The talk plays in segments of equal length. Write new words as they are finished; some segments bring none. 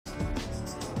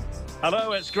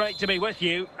Hello, it's great to be with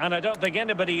you, and I don't think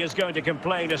anybody is going to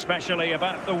complain, especially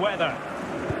about the weather.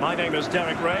 My name is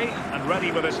Derek Ray, and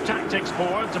ready with his tactics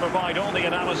board to provide all the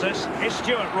analysis is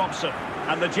Stuart Robson.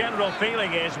 And the general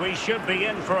feeling is we should be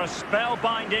in for a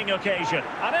spellbinding occasion.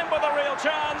 And in with a real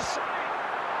chance.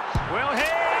 Will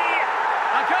he?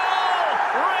 A goal!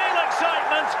 Real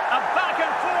excitement! A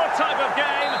back-and-forth type of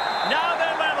game. Now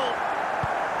they're level.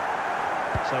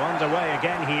 So underway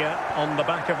again here on the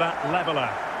back of that leveller.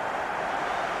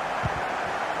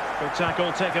 Good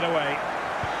tackle taken away.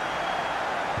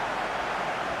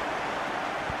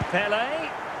 Pele.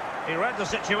 He read the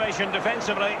situation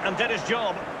defensively and did his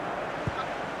job.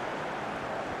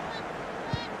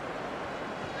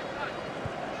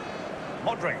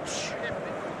 Modric.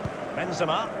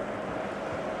 Benzema.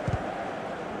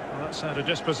 Well, that's how to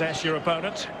dispossess your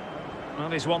opponent.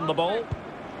 Well, he's won the ball.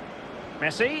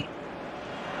 Messi.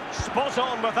 Spot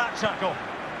on with that tackle.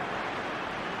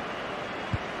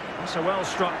 That's a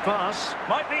well-struck pass.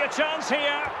 Might be a chance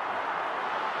here.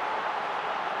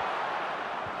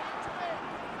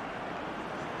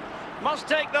 Must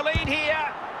take the lead here.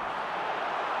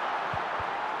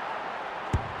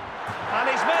 And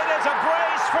he's made it a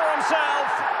brace for himself.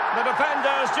 The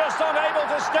defender's just unable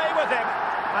to stay with him.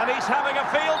 And he's having a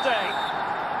field day.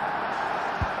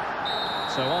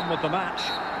 So on with the match.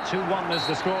 2-1 is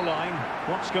the scoreline.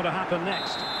 What's going to happen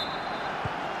next?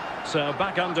 So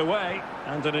back underway,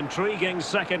 and an intriguing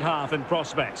second half in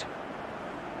prospect.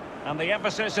 And the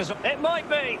emphasis is, it might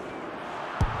be.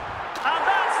 And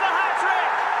that's the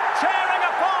hat-trick! Tearing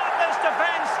apart this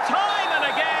defence time and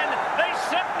again. They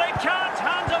simply can't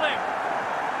handle him.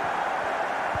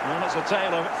 Well, it's a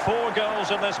tale of 4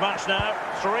 goals in this match now.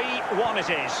 3-1 it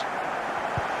is.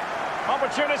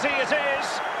 Opportunity it is.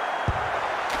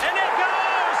 In it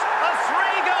goes! A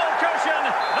 3-goal cushion.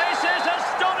 This is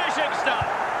astonishing stuff.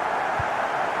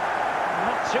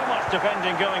 Not too much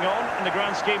defending going on in the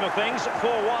grand scheme of things.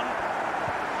 4-1.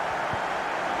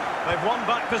 They've won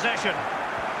back possession.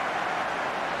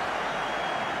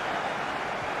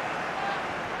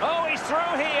 Oh, he's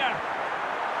through here.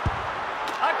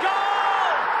 A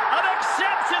goal! An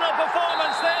exceptional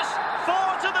performance this. 4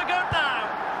 to the good now.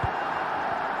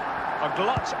 A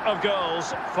glut of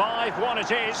goals. 5-1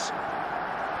 it is.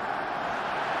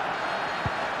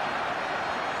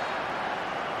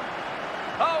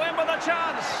 Oh, in with a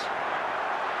chance.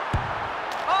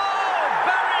 Oh,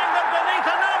 burying them beneath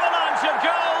an avalanche of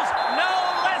goals. No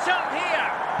let up here.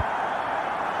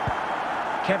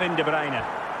 Kevin De Bruyne.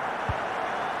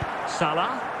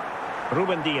 Salah.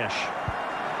 Ruben Dias.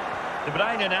 De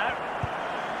Bruyne now.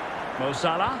 Mo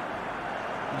Salah.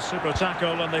 A super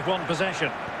tackle and they've won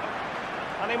possession.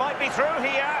 And he might be through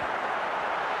here.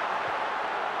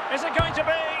 Is it going to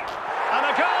be? And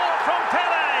a goal from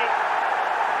Pele.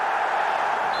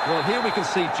 Well, here we can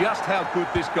see just how good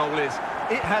this goal is.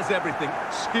 It has everything.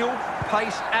 Skill,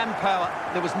 pace and power.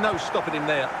 There was no stopping him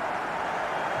there.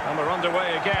 And we're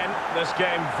underway again. This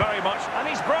game very much. And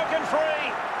he's broken free.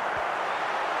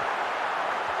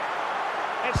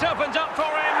 It's opened up for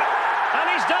him. And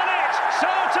he's done it. So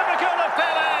typical of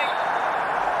Pele.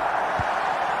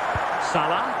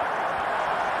 Salah.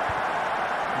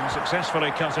 And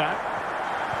successfully cut out.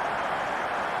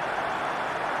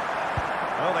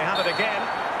 Oh, they have it again.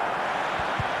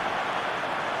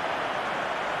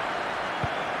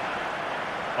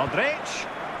 Modric.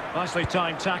 Nicely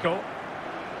timed tackle.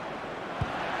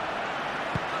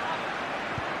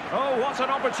 Oh, what an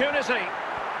opportunity.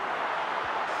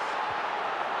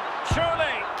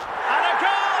 Surely. And a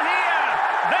goal here.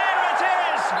 There it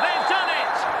is. They've done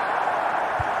it.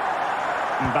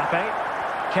 Mbappe.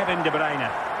 Kevin De Bruyne.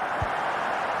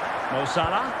 Mo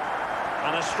Salah.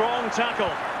 And a strong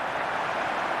tackle.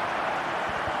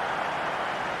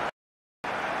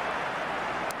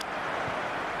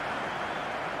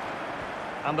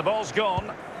 And the ball's gone.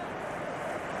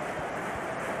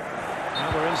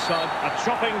 Now we're inside a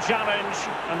chopping challenge,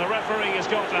 and the referee has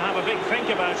got to have a big think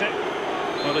about it.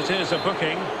 Well, it is a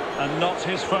booking, and not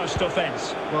his first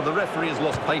offence. Well, the referee has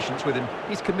lost patience with him.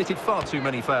 He's committed far too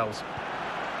many fouls.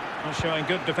 Well, showing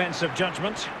good defensive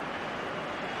judgment.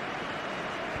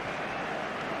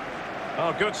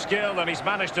 Oh, good skill, and he's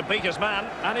managed to beat his man,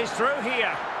 and he's through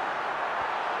here.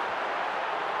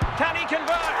 Can he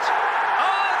convert?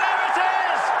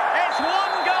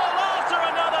 One goal after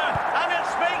another, and it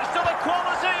speaks to the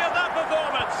quality of that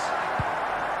performance.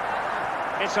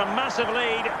 It's a massive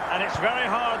lead, and it's very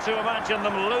hard to imagine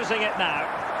them losing it now.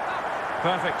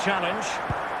 Perfect challenge.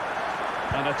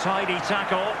 And a tidy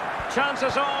tackle.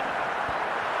 Chances on.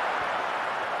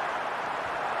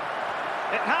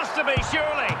 It has to be,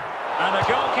 surely. And the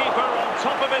goalkeeper on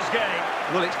top of his game.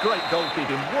 Well, it's great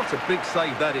goalkeeping. What a big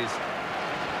save that is.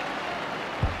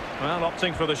 Well,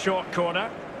 opting for the short corner.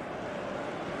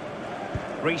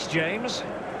 Reece James.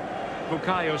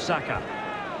 Bukayo Saka.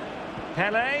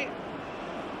 Pele.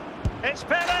 It's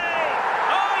Pele!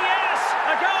 Oh, yes!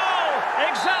 A goal!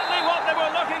 Exactly what they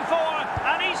were looking for,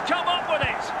 and he's come up with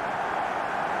it.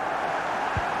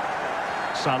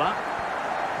 Salah.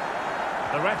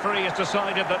 The referee has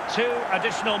decided that 2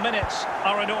 additional minutes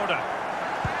are in order.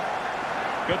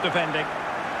 Good defending.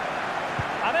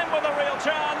 And in with a real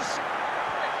chance.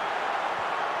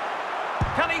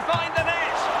 Can he find the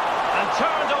net? And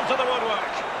turned onto the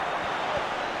woodwork.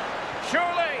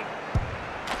 Surely.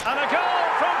 And a goal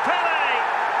from Pele.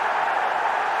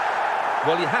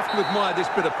 Well, you have to admire this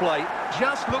bit of play.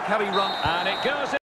 Just look how he runs. And it goes in.